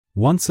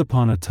Once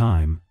upon a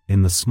time,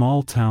 in the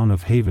small town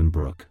of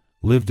Havenbrook,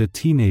 lived a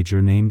teenager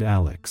named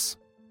Alex.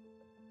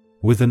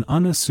 With an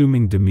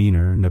unassuming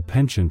demeanor and a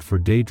penchant for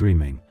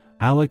daydreaming,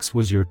 Alex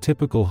was your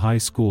typical high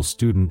school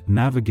student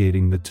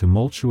navigating the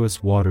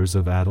tumultuous waters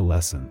of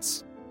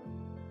adolescence.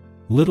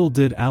 Little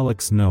did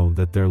Alex know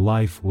that their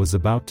life was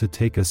about to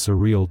take a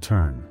surreal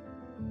turn.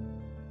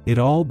 It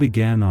all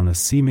began on a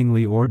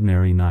seemingly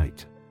ordinary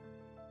night.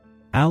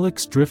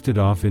 Alex drifted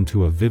off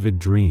into a vivid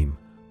dream,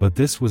 but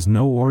this was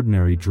no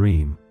ordinary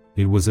dream,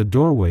 it was a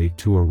doorway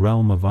to a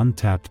realm of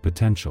untapped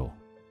potential.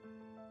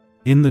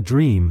 In the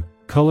dream,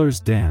 colors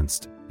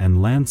danced,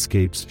 and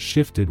landscapes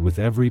shifted with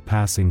every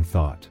passing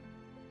thought.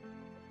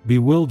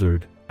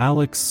 Bewildered,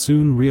 Alex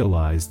soon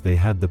realized they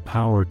had the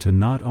power to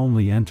not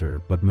only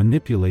enter but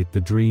manipulate the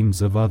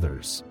dreams of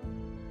others.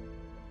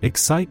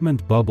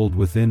 Excitement bubbled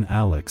within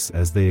Alex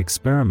as they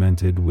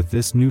experimented with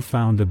this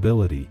newfound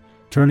ability,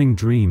 turning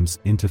dreams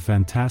into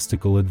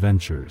fantastical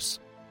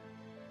adventures.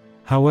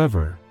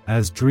 However,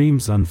 as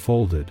dreams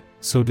unfolded,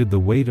 so did the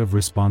weight of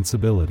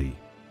responsibility.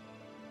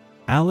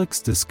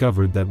 Alex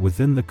discovered that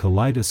within the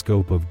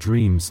kaleidoscope of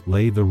dreams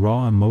lay the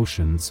raw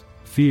emotions,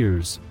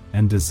 fears,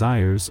 and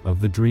desires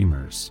of the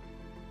dreamers.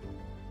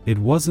 It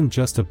wasn't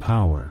just a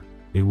power,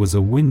 it was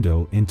a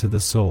window into the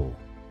soul.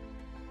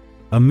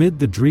 Amid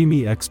the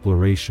dreamy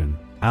exploration,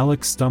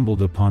 Alex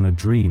stumbled upon a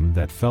dream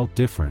that felt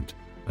different,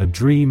 a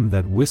dream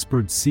that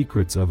whispered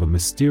secrets of a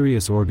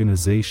mysterious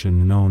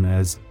organization known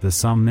as the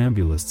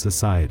Somnambulist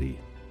Society.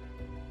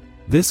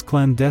 This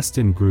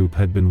clandestine group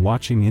had been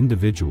watching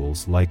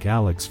individuals like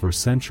Alex for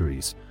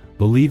centuries,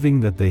 believing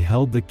that they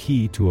held the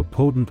key to a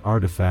potent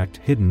artifact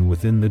hidden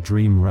within the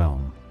dream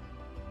realm.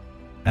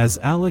 As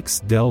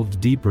Alex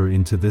delved deeper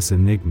into this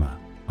enigma,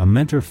 a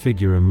mentor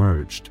figure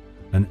emerged,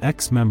 an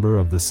ex-member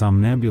of the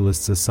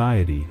Somnambulist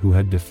Society who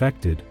had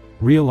defected,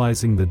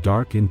 realizing the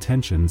dark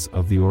intentions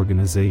of the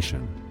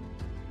organization.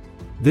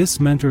 This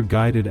mentor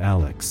guided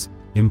Alex,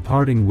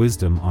 imparting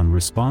wisdom on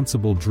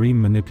responsible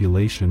dream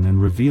manipulation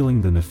and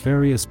revealing the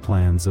nefarious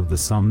plans of the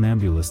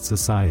Somnambulist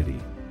Society.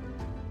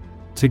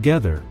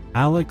 Together,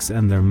 Alex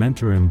and their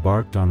mentor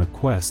embarked on a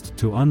quest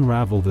to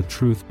unravel the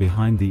truth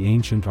behind the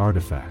ancient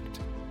artifact.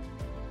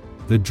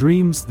 The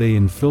dreams they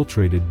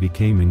infiltrated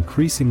became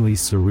increasingly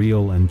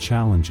surreal and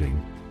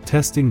challenging,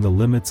 testing the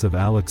limits of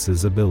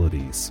Alex's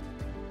abilities.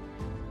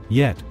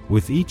 Yet,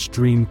 with each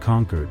dream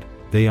conquered,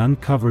 they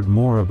uncovered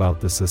more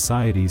about the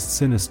Society's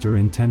sinister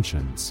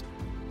intentions.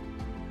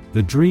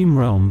 The dream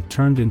realm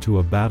turned into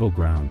a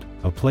battleground,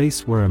 a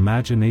place where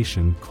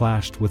imagination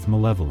clashed with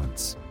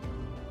malevolence.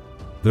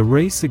 The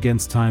race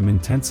against time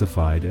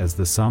intensified as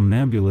the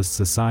Somnambulist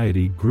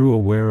Society grew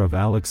aware of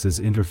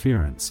Alex's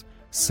interference,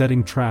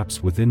 setting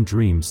traps within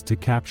dreams to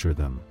capture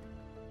them.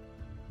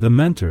 The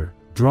mentor,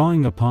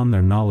 drawing upon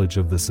their knowledge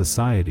of the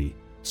Society,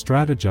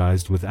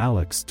 strategized with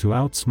Alex to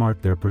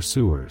outsmart their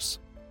pursuers.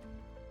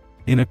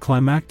 In a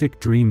climactic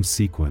dream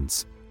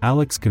sequence,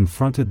 Alex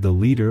confronted the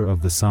leader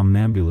of the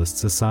Somnambulist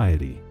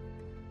Society.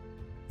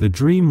 The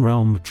dream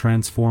realm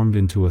transformed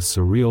into a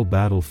surreal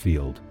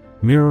battlefield,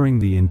 mirroring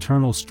the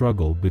internal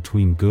struggle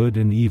between good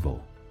and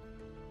evil.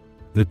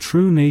 The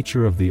true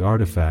nature of the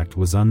artifact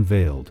was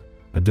unveiled,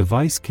 a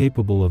device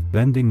capable of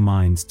bending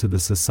minds to the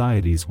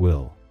Society's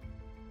will.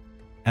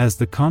 As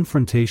the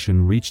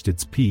confrontation reached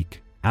its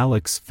peak,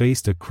 Alex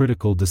faced a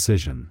critical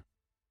decision.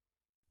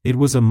 It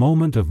was a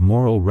moment of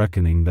moral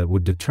reckoning that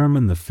would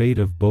determine the fate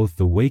of both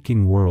the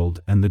waking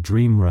world and the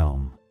dream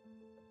realm.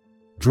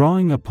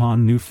 Drawing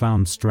upon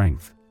newfound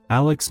strength,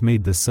 Alex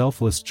made the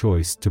selfless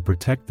choice to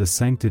protect the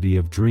sanctity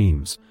of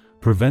dreams,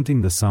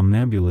 preventing the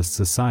Somnambulist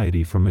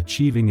Society from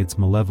achieving its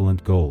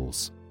malevolent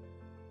goals.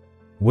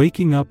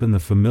 Waking up in the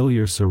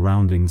familiar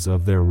surroundings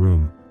of their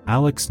room,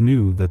 Alex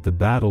knew that the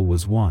battle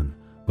was won,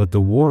 but the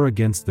war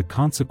against the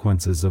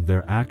consequences of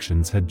their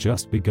actions had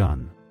just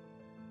begun.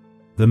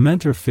 The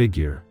mentor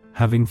figure,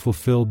 having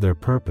fulfilled their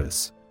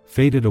purpose,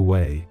 faded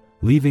away,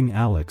 leaving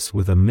Alex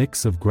with a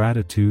mix of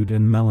gratitude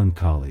and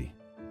melancholy.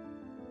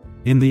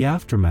 In the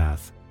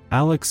aftermath,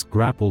 Alex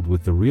grappled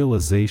with the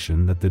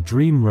realization that the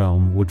dream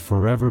realm would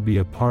forever be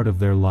a part of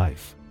their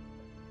life.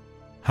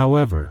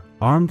 However,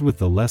 armed with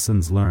the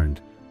lessons learned,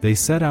 they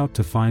set out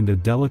to find a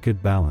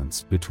delicate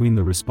balance between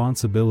the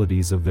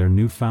responsibilities of their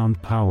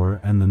newfound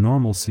power and the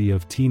normalcy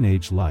of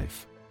teenage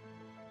life.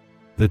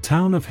 The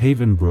town of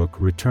Havenbrook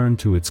returned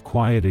to its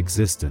quiet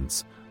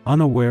existence,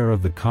 unaware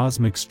of the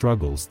cosmic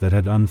struggles that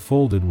had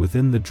unfolded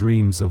within the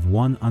dreams of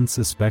one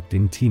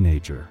unsuspecting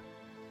teenager.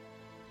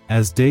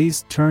 As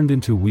days turned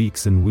into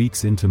weeks and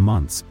weeks into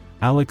months,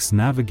 Alex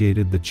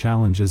navigated the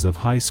challenges of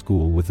high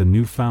school with a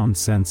newfound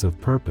sense of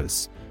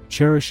purpose,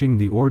 cherishing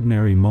the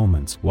ordinary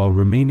moments while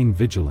remaining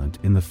vigilant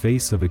in the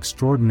face of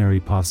extraordinary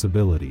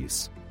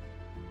possibilities.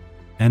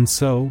 And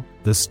so,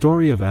 the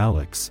story of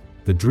Alex,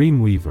 the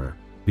Dreamweaver,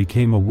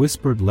 became a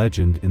whispered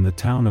legend in the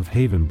town of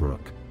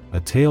Havenbrook, a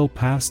tale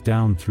passed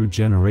down through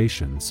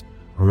generations,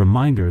 a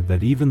reminder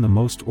that even the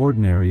most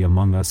ordinary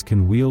among us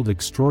can wield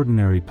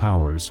extraordinary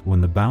powers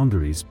when the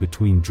boundaries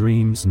between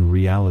dreams and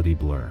reality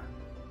blur.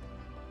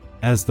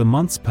 As the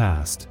months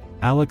passed,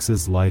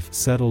 Alex's life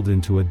settled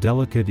into a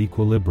delicate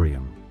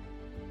equilibrium.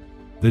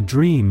 The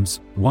dreams,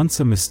 once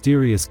a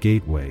mysterious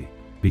gateway,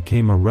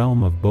 became a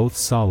realm of both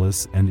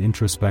solace and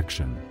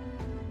introspection.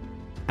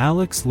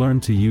 Alex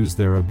learned to use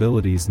their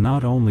abilities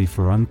not only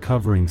for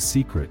uncovering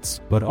secrets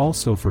but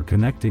also for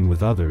connecting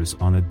with others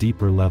on a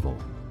deeper level.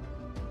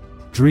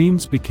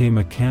 Dreams became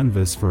a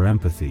canvas for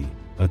empathy,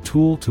 a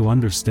tool to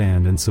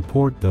understand and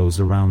support those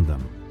around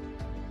them.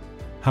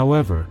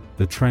 However,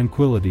 the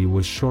tranquility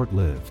was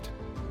short-lived.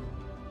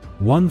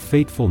 One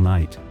fateful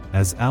night,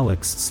 as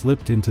Alex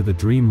slipped into the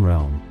dream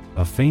realm,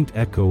 a faint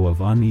echo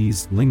of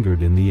unease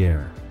lingered in the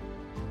air.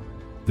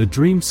 The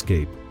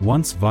dreamscape,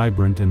 once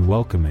vibrant and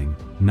welcoming,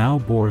 now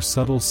bore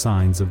subtle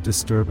signs of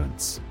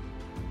disturbance.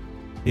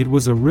 It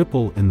was a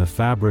ripple in the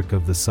fabric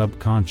of the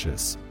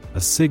subconscious, a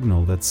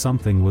signal that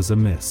something was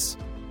amiss.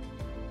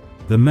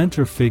 The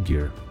mentor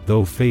figure,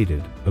 though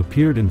faded,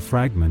 appeared in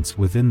fragments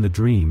within the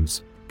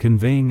dreams,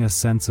 conveying a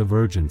sense of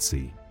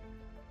urgency.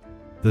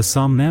 The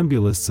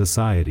Somnambulist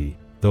Society,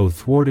 though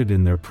thwarted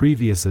in their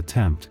previous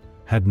attempt,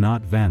 had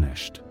not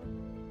vanished.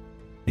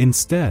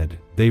 Instead,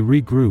 they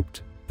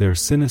regrouped, their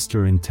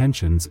sinister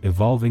intentions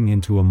evolving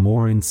into a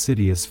more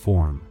insidious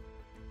form.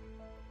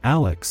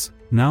 Alex,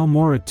 now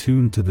more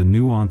attuned to the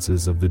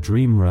nuances of the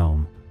dream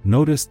realm,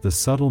 noticed the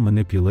subtle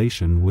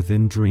manipulation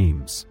within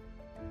dreams.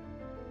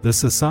 The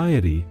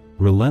society,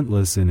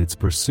 relentless in its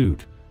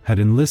pursuit, had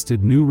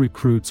enlisted new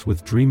recruits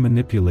with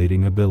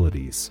dream-manipulating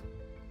abilities.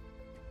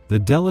 The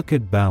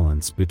delicate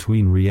balance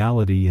between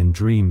reality and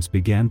dreams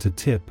began to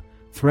tip,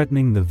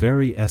 threatening the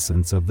very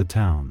essence of the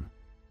town.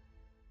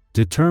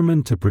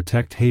 Determined to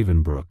protect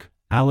Havenbrook,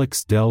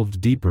 Alex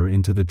delved deeper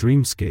into the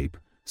dreamscape,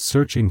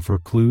 searching for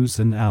clues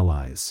and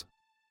allies.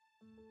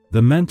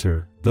 The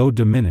mentor, though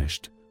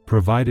diminished,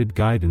 provided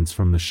guidance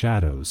from the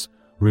shadows,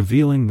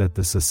 revealing that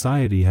the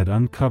society had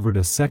uncovered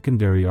a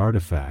secondary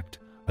artifact,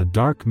 a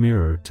dark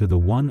mirror to the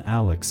one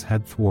Alex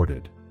had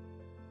thwarted.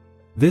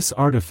 This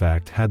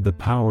artifact had the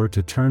power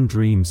to turn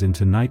dreams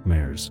into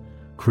nightmares,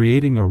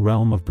 creating a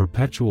realm of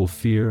perpetual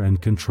fear and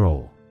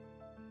control.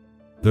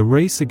 The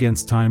race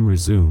against time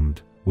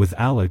resumed, with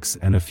Alex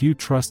and a few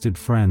trusted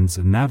friends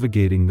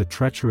navigating the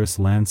treacherous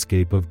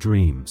landscape of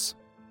dreams.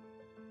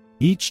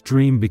 Each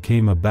dream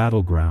became a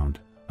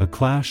battleground, a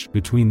clash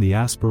between the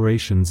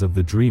aspirations of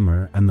the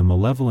dreamer and the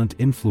malevolent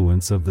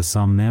influence of the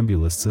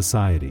Somnambulist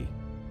Society.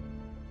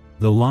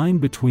 The line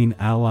between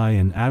ally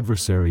and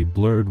adversary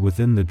blurred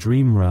within the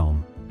dream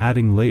realm,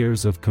 adding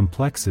layers of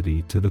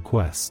complexity to the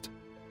quest.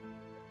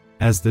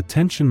 As the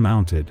tension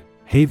mounted,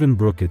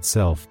 Havenbrook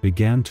itself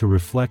began to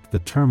reflect the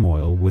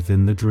turmoil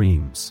within the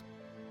dreams.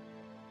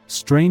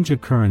 Strange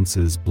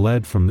occurrences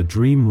bled from the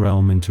dream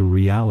realm into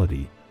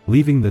reality,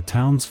 leaving the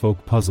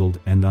townsfolk puzzled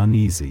and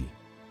uneasy.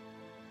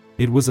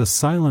 It was a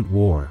silent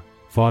war,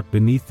 fought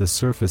beneath the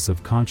surface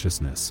of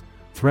consciousness,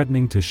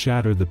 threatening to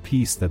shatter the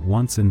peace that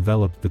once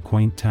enveloped the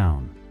quaint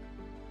town.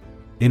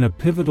 In a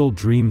pivotal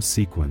dream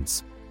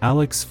sequence,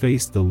 Alex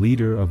faced the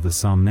leader of the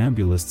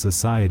Somnambulist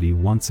Society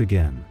once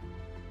again.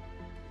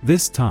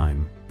 This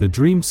time, the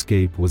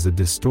dreamscape was a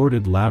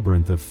distorted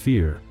labyrinth of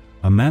fear,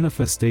 a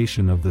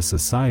manifestation of the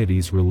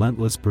society's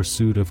relentless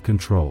pursuit of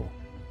control.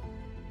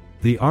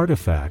 The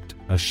artifact,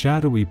 a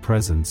shadowy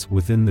presence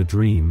within the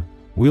dream,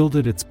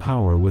 wielded its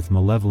power with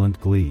malevolent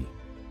glee.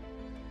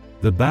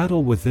 The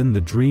battle within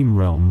the dream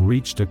realm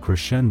reached a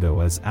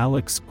crescendo as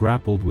Alex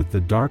grappled with the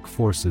dark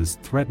forces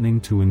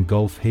threatening to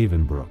engulf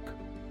Havenbrook.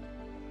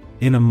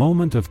 In a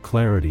moment of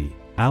clarity,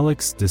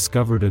 Alex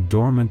discovered a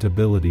dormant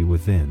ability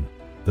within,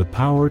 the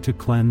power to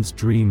cleanse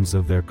dreams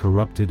of their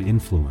corrupted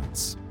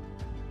influence.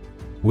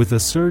 With a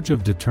surge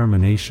of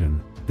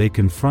determination, they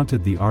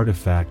confronted the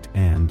artifact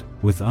and,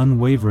 with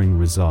unwavering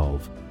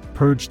resolve,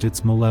 purged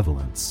its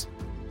malevolence.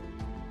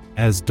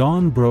 As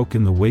dawn broke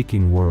in the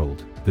waking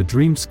world, the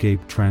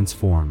dreamscape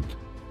transformed.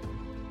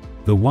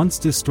 The once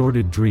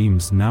distorted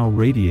dreams now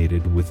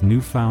radiated with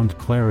newfound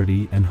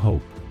clarity and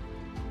hope.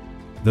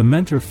 The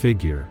mentor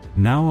figure,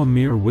 now a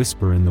mere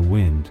whisper in the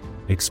wind,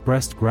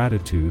 expressed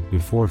gratitude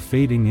before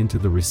fading into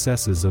the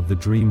recesses of the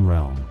dream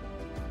realm.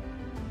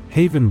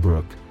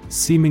 Havenbrook,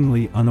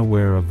 seemingly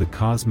unaware of the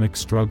cosmic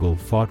struggle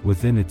fought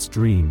within its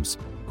dreams,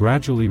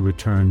 gradually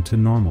returned to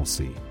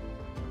normalcy.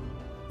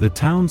 The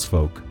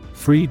townsfolk,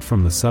 freed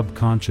from the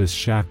subconscious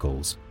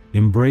shackles,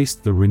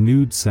 embraced the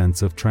renewed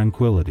sense of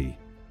tranquility.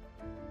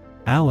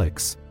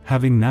 Alex,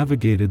 having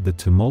navigated the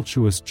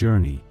tumultuous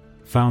journey,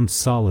 found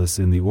solace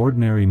in the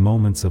ordinary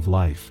moments of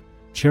life,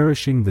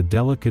 cherishing the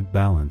delicate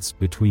balance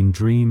between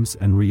dreams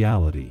and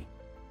reality.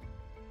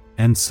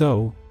 And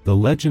so, the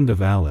legend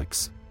of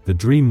Alex, the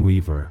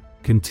Dreamweaver,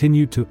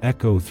 continued to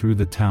echo through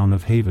the town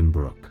of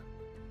Havenbrook.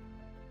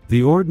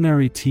 The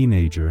ordinary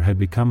teenager had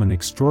become an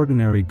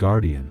extraordinary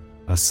guardian,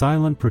 a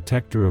silent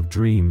protector of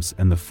dreams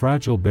and the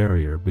fragile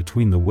barrier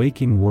between the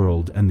waking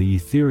world and the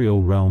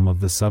ethereal realm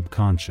of the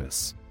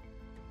subconscious.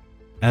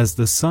 As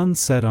the sun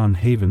set on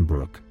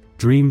Havenbrook,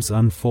 dreams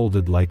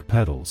unfolded like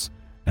petals,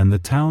 and the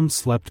town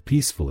slept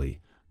peacefully,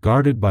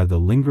 guarded by the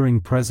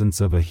lingering presence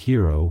of a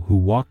hero who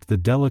walked the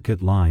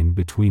delicate line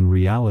between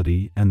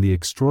reality and the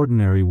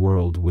extraordinary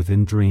world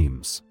within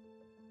dreams.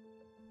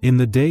 In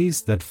the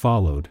days that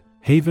followed,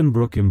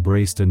 Havenbrook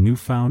embraced a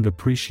newfound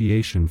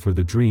appreciation for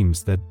the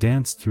dreams that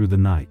danced through the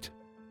night.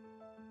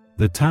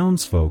 The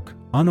townsfolk,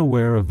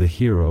 unaware of the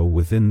hero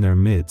within their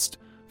midst,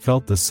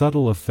 felt the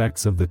subtle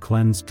effects of the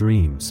cleansed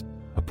dreams,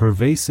 a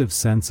pervasive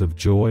sense of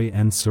joy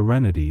and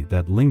serenity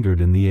that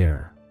lingered in the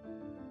air.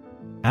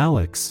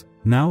 Alex,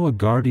 now a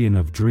guardian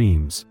of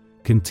dreams,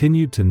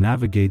 continued to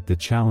navigate the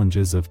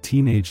challenges of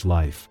teenage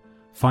life,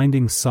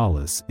 finding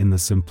solace in the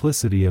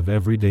simplicity of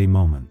everyday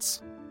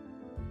moments.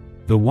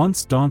 The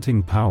once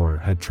daunting power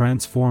had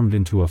transformed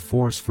into a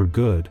force for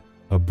good,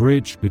 a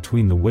bridge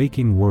between the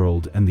waking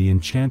world and the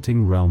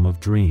enchanting realm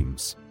of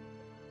dreams.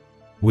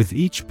 With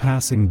each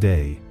passing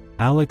day,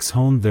 Alex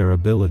honed their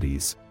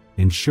abilities,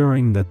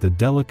 ensuring that the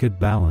delicate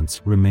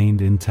balance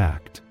remained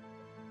intact.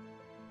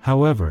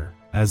 However,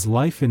 as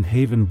life in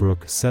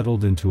Havenbrook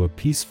settled into a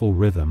peaceful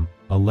rhythm,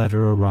 a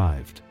letter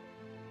arrived.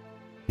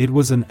 It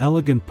was an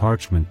elegant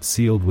parchment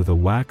sealed with a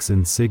wax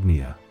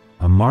insignia,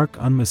 a mark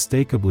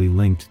unmistakably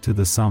linked to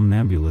the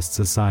Somnambulist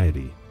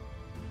Society.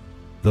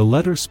 The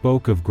letter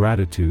spoke of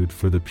gratitude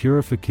for the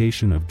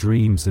purification of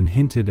dreams and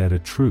hinted at a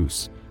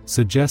truce,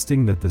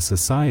 suggesting that the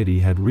society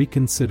had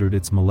reconsidered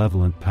its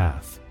malevolent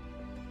path.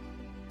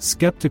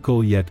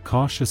 Skeptical yet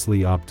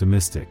cautiously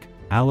optimistic,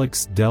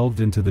 Alex delved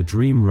into the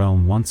dream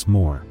realm once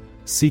more,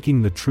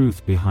 seeking the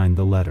truth behind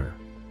the letter.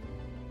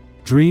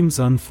 Dreams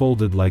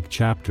unfolded like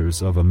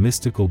chapters of a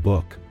mystical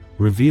book,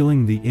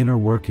 revealing the inner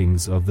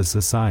workings of the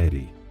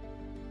society.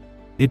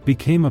 It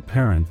became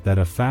apparent that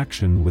a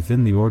faction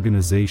within the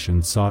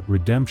organization sought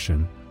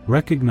redemption,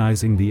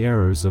 recognizing the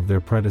errors of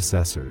their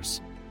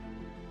predecessors.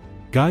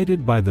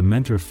 Guided by the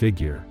mentor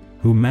figure,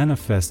 who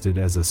manifested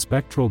as a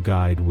spectral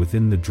guide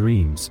within the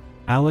dreams,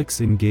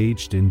 Alex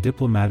engaged in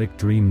diplomatic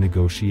dream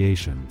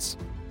negotiations.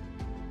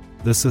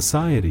 The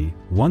society,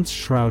 once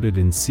shrouded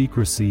in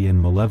secrecy and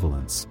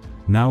malevolence,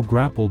 now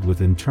grappled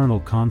with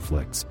internal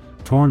conflicts,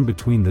 torn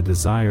between the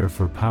desire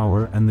for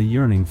power and the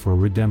yearning for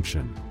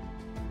redemption.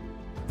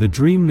 The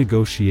dream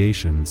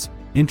negotiations,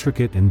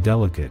 intricate and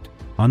delicate,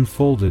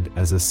 unfolded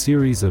as a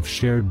series of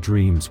shared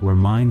dreams where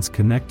minds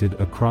connected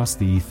across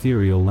the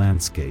ethereal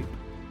landscape.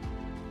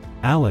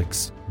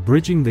 Alex,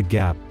 bridging the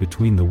gap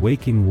between the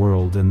waking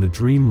world and the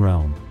dream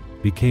realm,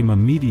 became a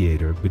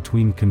mediator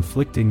between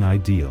conflicting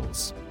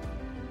ideals.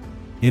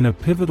 In a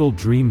pivotal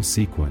dream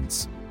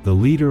sequence, the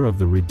leader of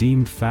the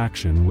redeemed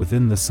faction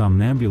within the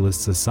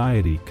Somnambulist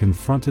Society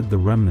confronted the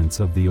remnants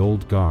of the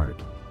old guard.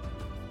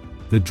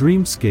 The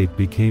dreamscape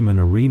became an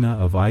arena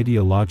of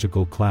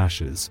ideological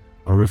clashes,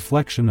 a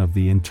reflection of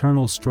the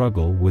internal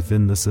struggle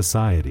within the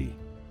society.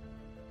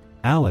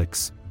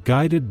 Alex,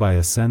 guided by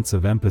a sense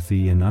of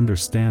empathy and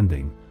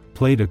understanding,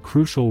 played a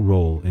crucial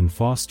role in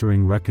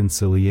fostering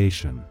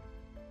reconciliation.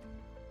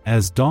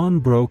 As dawn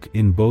broke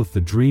in both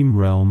the dream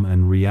realm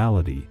and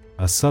reality,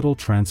 a subtle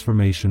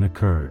transformation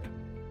occurred.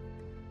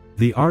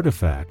 The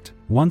artifact,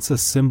 once a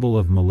symbol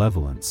of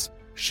malevolence,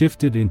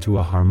 shifted into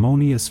a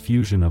harmonious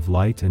fusion of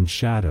light and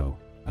shadow,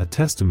 a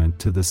testament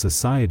to the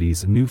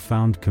society's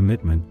newfound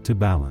commitment to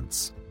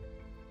balance.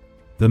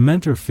 The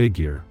mentor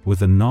figure,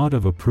 with a nod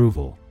of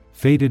approval,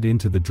 faded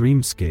into the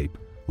dreamscape,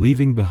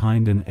 leaving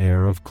behind an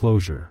air of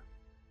closure.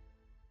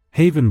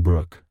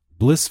 Havenbrook,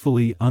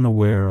 blissfully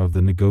unaware of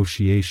the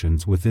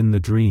negotiations within the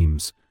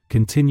dreams,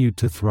 continued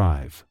to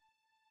thrive.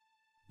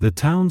 The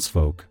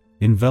townsfolk,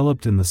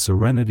 enveloped in the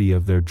serenity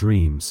of their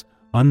dreams,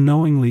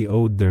 unknowingly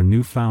owed their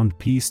newfound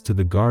peace to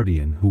the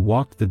guardian who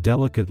walked the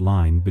delicate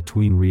line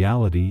between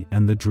reality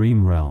and the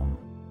dream realm.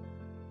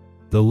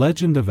 The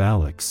legend of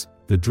Alex,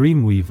 the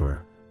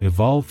Dreamweaver,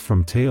 evolved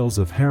from tales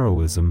of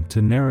heroism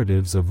to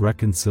narratives of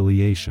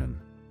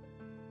reconciliation.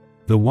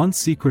 The once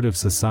secretive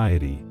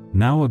society,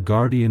 now a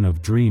guardian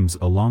of dreams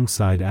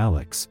alongside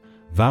Alex,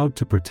 vowed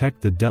to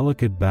protect the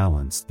delicate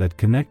balance that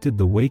connected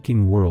the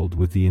waking world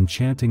with the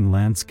enchanting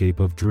landscape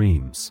of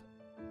dreams.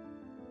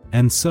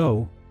 And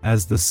so,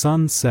 as the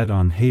sun set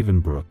on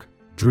Havenbrook,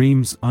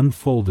 dreams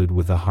unfolded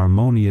with a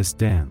harmonious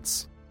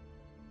dance.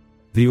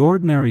 The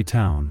ordinary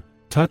town,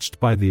 touched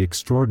by the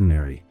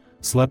extraordinary,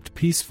 slept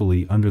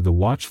peacefully under the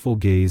watchful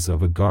gaze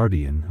of a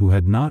guardian who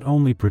had not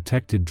only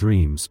protected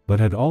dreams but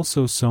had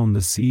also sown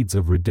the seeds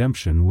of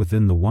redemption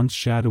within the once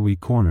shadowy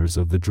corners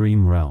of the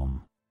dream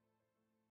realm.